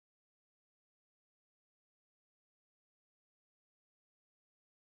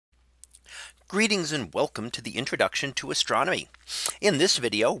Greetings and welcome to the introduction to astronomy. In this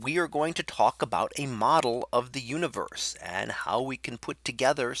video, we are going to talk about a model of the universe and how we can put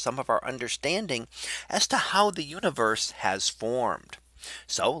together some of our understanding as to how the universe has formed.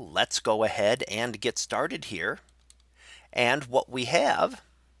 So let's go ahead and get started here. And what we have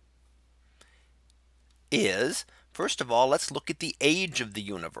is, first of all, let's look at the age of the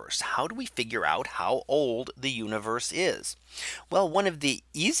universe. How do we figure out how old the universe is? Well, one of the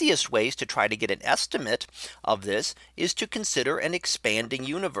easiest ways to try to get an estimate of this is to consider an expanding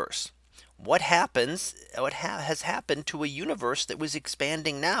universe. What has happened to a universe that was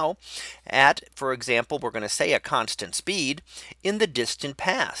expanding now at, for example, we're going to say a constant speed in the distant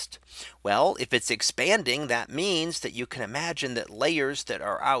past? Well, if it's expanding, that means that you can imagine that layers that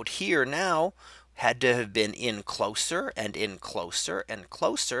are out here now had to have been in closer and in closer and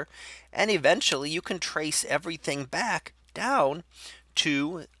closer. And eventually you can trace everything back down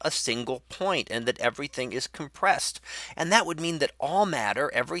to a single point, and that everything is compressed. And that would mean that all matter,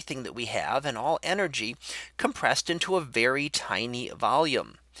 everything that we have, and all energy compressed into a very tiny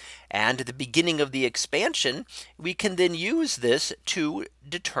volume. And at the beginning of the expansion, we can then use this to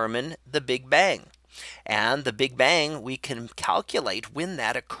determine the Big Bang. And the Big Bang, we can calculate when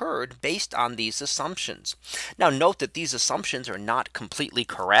that occurred based on these assumptions. Now note that these assumptions are not completely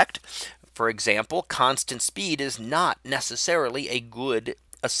correct. For example, constant speed is not necessarily a good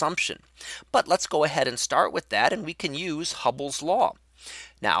assumption. But let's go ahead and start with that, and we can use Hubble's law.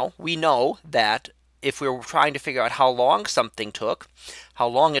 Now we know that if we were trying to figure out how long something took, how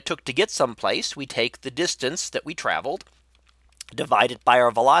long it took to get someplace, we take the distance that we traveled, divide it by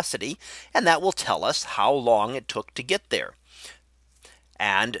our velocity, and that will tell us how long it took to get there.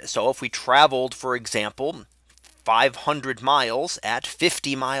 And so if we traveled, for example, 500 miles at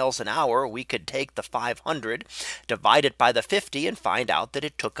 50 miles an hour, we could take the 500, divide it by the 50, and find out that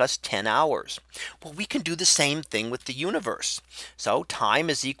it took us 10 hours. Well, we can do the same thing with the universe. So time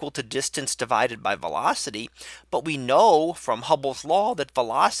is equal to distance divided by velocity. But we know from Hubble's law that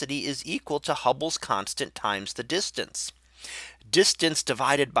velocity is equal to Hubble's constant times the distance. Distance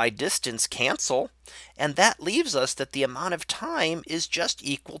divided by distance cancel, and that leaves us that the amount of time is just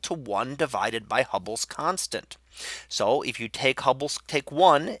equal to 1 divided by Hubble's constant. So if you take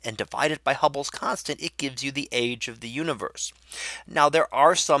 1 and divide it by Hubble's constant, it gives you the age of the universe. Now there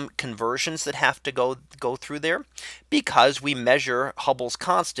are some conversions that have to go through there, because we measure Hubble's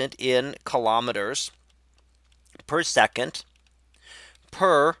constant in kilometers per second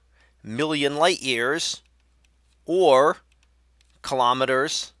per million light years, or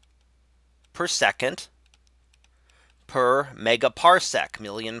kilometers per second per megaparsec,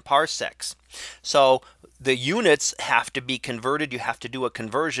 million parsecs. So the units have to be converted. You have to do a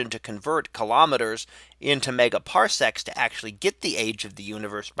conversion to convert kilometers into megaparsecs to actually get the age of the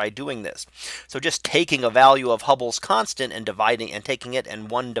universe by doing this. So just taking a value of Hubble's constant and dividing and taking it and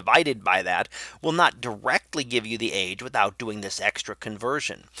 1 divided by that will not directly give you the age without doing this extra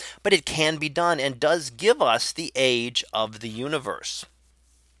conversion. But it can be done and does give us the age of the universe.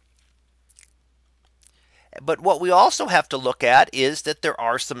 But what we also have to look at is that there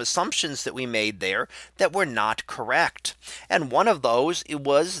are some assumptions that we made there that were not correct. And one of those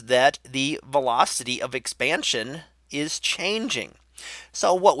was that the velocity of expansion is changing.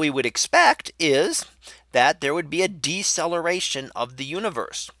 So what we would expect is that there would be a deceleration of the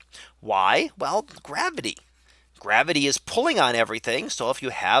universe. Why? Well, gravity. Gravity is pulling on everything. So if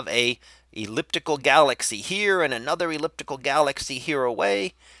you have a elliptical galaxy here and another elliptical galaxy here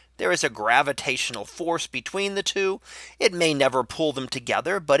away, there is a gravitational force between the two. It may never pull them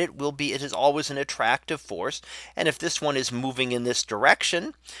together, but it is always an attractive force. And if this one is moving in this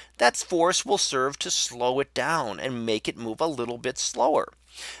direction, that force will serve to slow it down and make it move a little bit slower.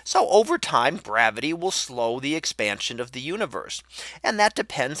 So over time, gravity will slow the expansion of the universe. And that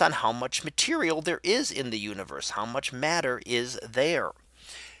depends on how much material there is in the universe, how much matter is there.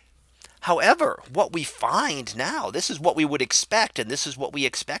 However, what we find now, this is what we would expect, and this is what we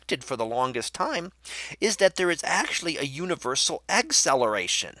expected for the longest time, is that there is actually a universal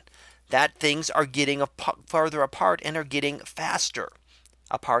acceleration, that things are getting farther apart and are getting faster.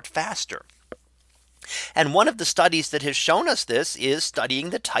 And one of the studies that has shown us this is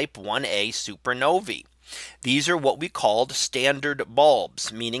studying the type 1a supernovae. These are what we called standard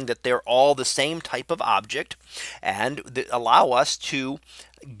bulbs, meaning that they're all the same type of object and that allow us to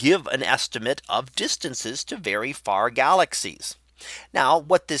give an estimate of distances to very far galaxies. Now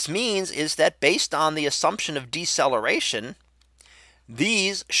what this means is that based on the assumption of deceleration,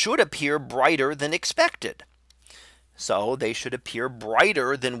 these should appear brighter than expected. So they should appear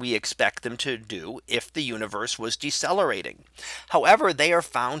brighter than we expect them to do if the universe was decelerating. However, they are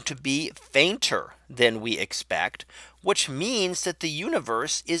found to be fainter than we expect, which means that the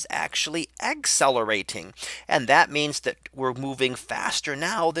universe is actually accelerating. And that means that we're moving faster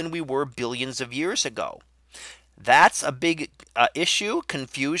now than we were billions of years ago. That's a big issue,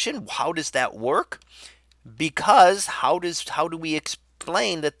 confusion. How does that work? Because how do we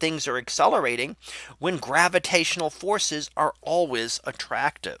explain that things are accelerating when gravitational forces are always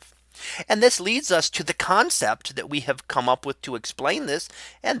attractive? And this leads us to the concept that we have come up with to explain this,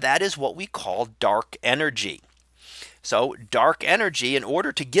 and that is what we call dark energy. So dark energy, in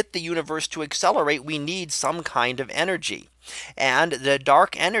order to get the universe to accelerate, we need some kind of energy. And the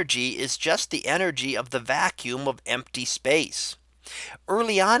dark energy is just the energy of the vacuum of empty space.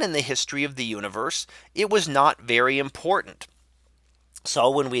 Early on in the history of the universe, it was not very important.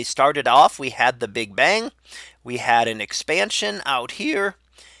 So when we started off, we had the Big Bang, we had an expansion out here.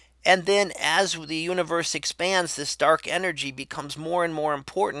 And then as the universe expands, this dark energy becomes more and more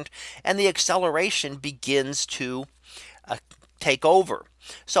important, and the acceleration begins to take over.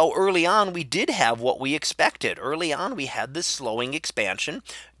 So early on, we did have what we expected. Early on, we had this slowing expansion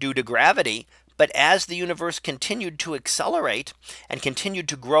due to gravity. But as the universe continued to accelerate and continued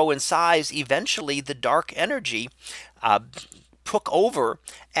to grow in size, eventually the dark energy took over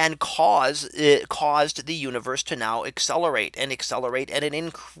and caused the universe to now accelerate and an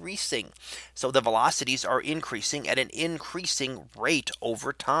increasing. So the velocities are increasing at an increasing rate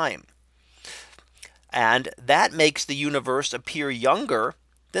over time. And that makes the universe appear younger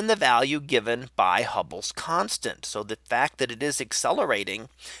than the value given by Hubble's constant. So the fact that it is accelerating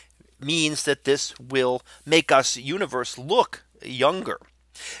means that this will make us universe look younger.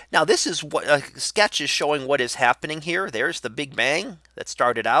 Now this is what a sketch is showing what is happening here. There's the Big Bang that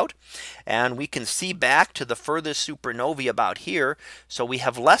started out, and we can see back to the furthest supernovae about here. So we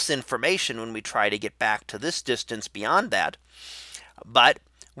have less information when we try to get back to this distance beyond that. But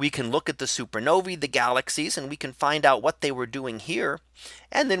we can look at the supernovae, the galaxies, and we can find out what they were doing here.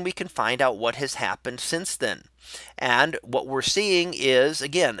 And then we can find out what has happened since then. And what we're seeing is,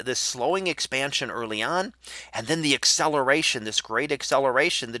 again, this slowing expansion early on, and then the acceleration, this great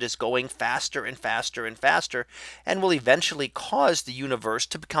acceleration that is going faster and faster and faster, and will eventually cause the universe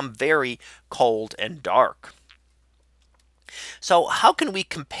to become very cold and dark. So how can we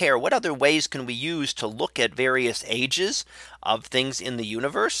compare? What other ways can we use to look at various ages of things in the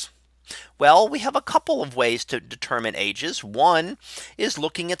universe? Well, we have a couple of ways to determine ages. One is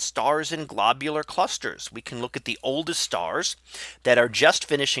looking at stars in globular clusters. We can look at the oldest stars that are just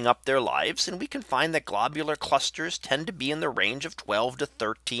finishing up their lives, and we can find that globular clusters tend to be in the range of 12 to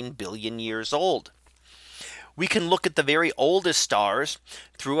 13 billion years old. We can look at the very oldest stars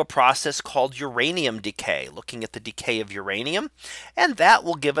through a process called uranium decay, looking at the decay of uranium, and that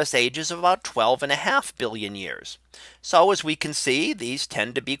will give us ages of about 12.5 billion years. So as we can see, these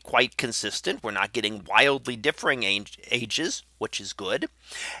tend to be quite consistent. We're not getting wildly differing ages, which is good.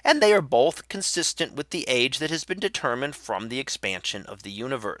 And they are both consistent with the age that has been determined from the expansion of the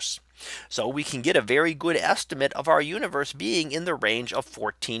universe. So we can get a very good estimate of our universe being in the range of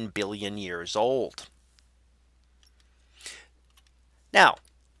 14 billion years old. Now,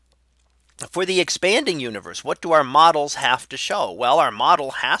 for the expanding universe, what do our models have to show? Well, our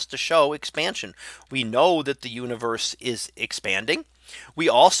model has to show expansion. We know that the universe is expanding. We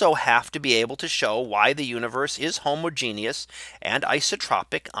also have to be able to show why the universe is homogeneous and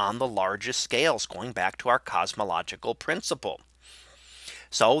isotropic on the largest scales, going back to our cosmological principle.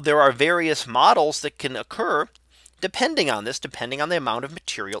 So there are various models that can occur depending on this, depending on the amount of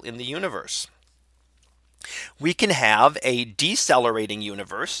material in the universe. We can have a decelerating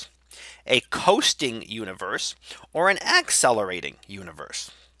universe, a coasting universe, or an accelerating universe.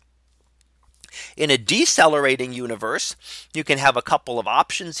 In a decelerating universe, you can have a couple of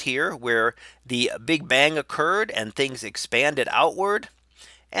options here where the Big Bang occurred and things expanded outward.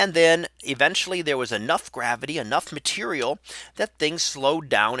 And then eventually there was enough gravity, enough material that things slowed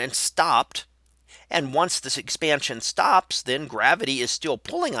down and stopped. And once this expansion stops, then gravity is still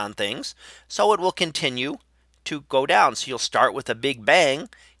pulling on things, so it will continue to go down. So you'll start with a Big Bang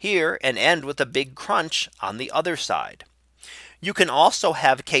here and end with a big crunch on the other side. You can also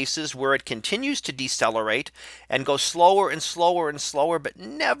have cases where it continues to decelerate and go slower and slower and slower, but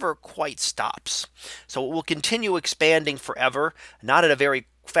never quite stops. So it will continue expanding forever, not at a very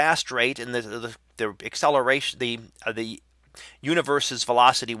fast rate, and the acceleration, the universe's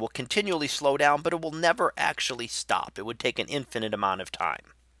velocity will continually slow down, but it will never actually stop. It would take an infinite amount of time.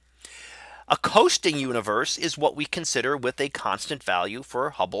 A coasting universe is what we consider with a constant value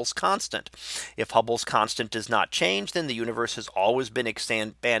for Hubble's constant. If Hubble's constant does not change, then the universe has always been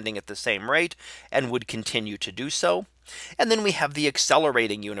expanding at the same rate and would continue to do so. And then we have the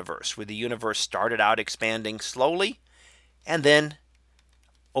accelerating universe, where the universe started out expanding slowly and then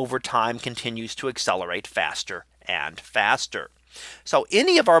over time continues to accelerate faster and faster. So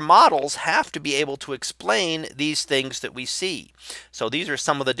any of our models have to be able to explain these things that we see. So these are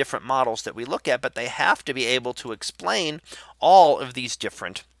some of the different models that we look at, but they have to be able to explain all of these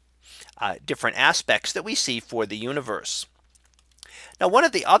different aspects that we see for the universe. Now, one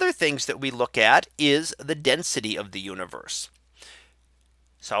of the other things that we look at is the density of the universe.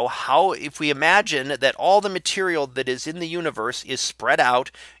 So if we imagine that all the material that is in the universe is spread out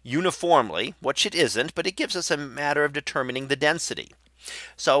uniformly, which it isn't, but it gives us a matter of determining the density.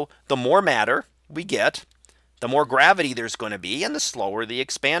 So the more matter we get, the more gravity there's going to be, and the slower the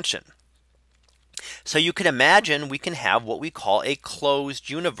expansion. So you can imagine we can have what we call a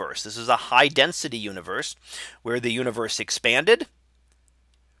closed universe. This is a high density universe where the universe expanded,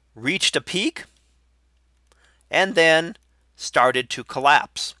 reached a peak, and then started to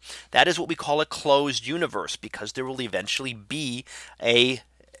collapse. That is what we call a closed universe, because there will eventually be a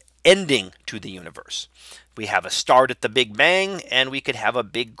ending to the universe. We have a start at the Big Bang, and we could have a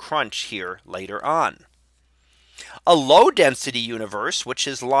big crunch here later on. A low density universe, which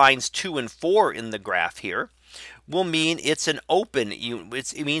is lines 2 and 4 in the graph here, will mean it's an open.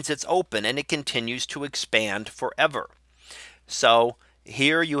 It means it's open and it continues to expand forever. So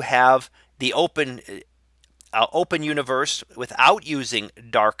here you have the open universe without using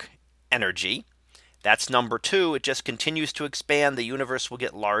dark energy. That's number 2. It just continues to expand. The universe will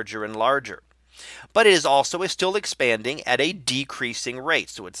get larger and larger. But it is also still expanding at a decreasing rate.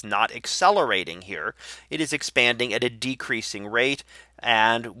 So it's not accelerating here. It is expanding at a decreasing rate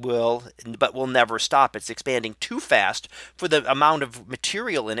and will never stop. It's expanding too fast for the amount of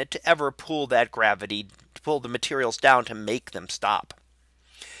material in it to ever pull that gravity, to pull the materials down to make them stop.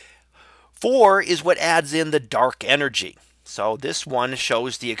 4 is what adds in the dark energy. So this one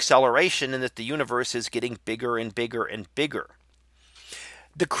shows the acceleration and that the universe is getting bigger and bigger and bigger.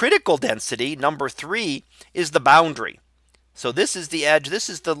 The critical density, number 3, is the boundary. So this is the edge.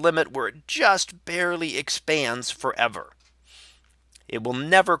 This is the limit where it just barely expands forever. It will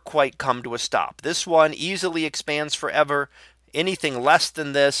never quite come to a stop. This one easily expands forever. Anything less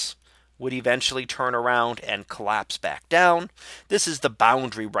than this would eventually turn around and collapse back down. This is the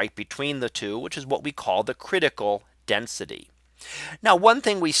boundary right between the two, which is what we call the critical density. Now, one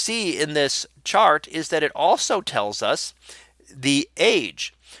thing we see in this chart is that it also tells us the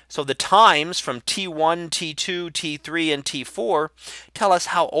age. So the times from T1, T2, T3, and T4 tell us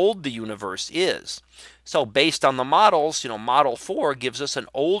how old the universe is. So based on the models, model 4 gives us an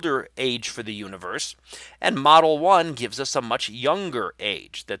older age for the universe, and model 1 gives us a much younger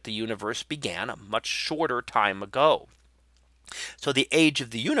age, that the universe began a much shorter time ago. So the age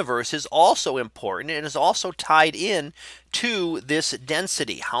of the universe is also important and is also tied in to this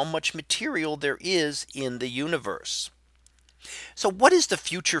density, how much material there is in the universe. So what is the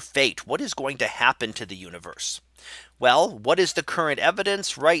future fate? What is going to happen to the universe? Well, what is the current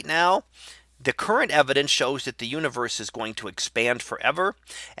evidence right now? The current evidence shows that the universe is going to expand forever,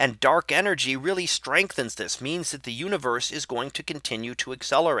 and dark energy really strengthens this, means that the universe is going to continue to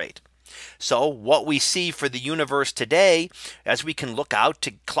accelerate. So what we see for the universe today, as we can look out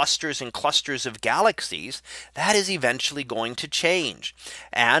to clusters and clusters of galaxies, that is eventually going to change.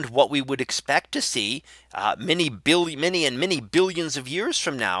 And what we would expect to see many billions of years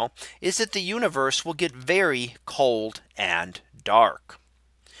from now is that the universe will get very cold and dark.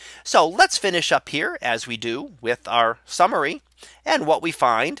 So let's finish up here, as we do, with our summary. And what we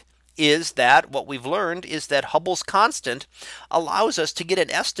find is that what we've learned is that Hubble's constant allows us to get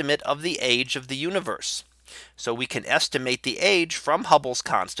an estimate of the age of the universe. So we can estimate the age from Hubble's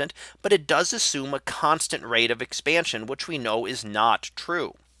constant, but it does assume a constant rate of expansion, which we know is not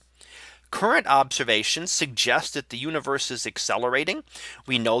true. Current observations suggest that the universe is accelerating.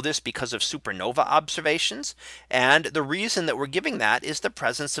 We know this because of supernova observations. And the reason that we're giving that is the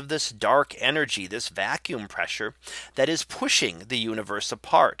presence of this dark energy, this vacuum pressure that is pushing the universe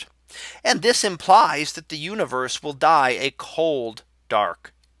apart. And this implies that the universe will die a cold,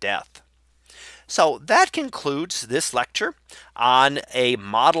 dark death. So that concludes this lecture on a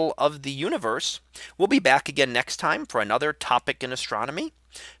model of the universe. We'll be back again next time for another topic in astronomy.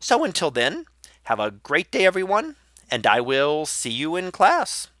 So until then, have a great day, everyone, and I will see you in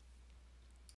class.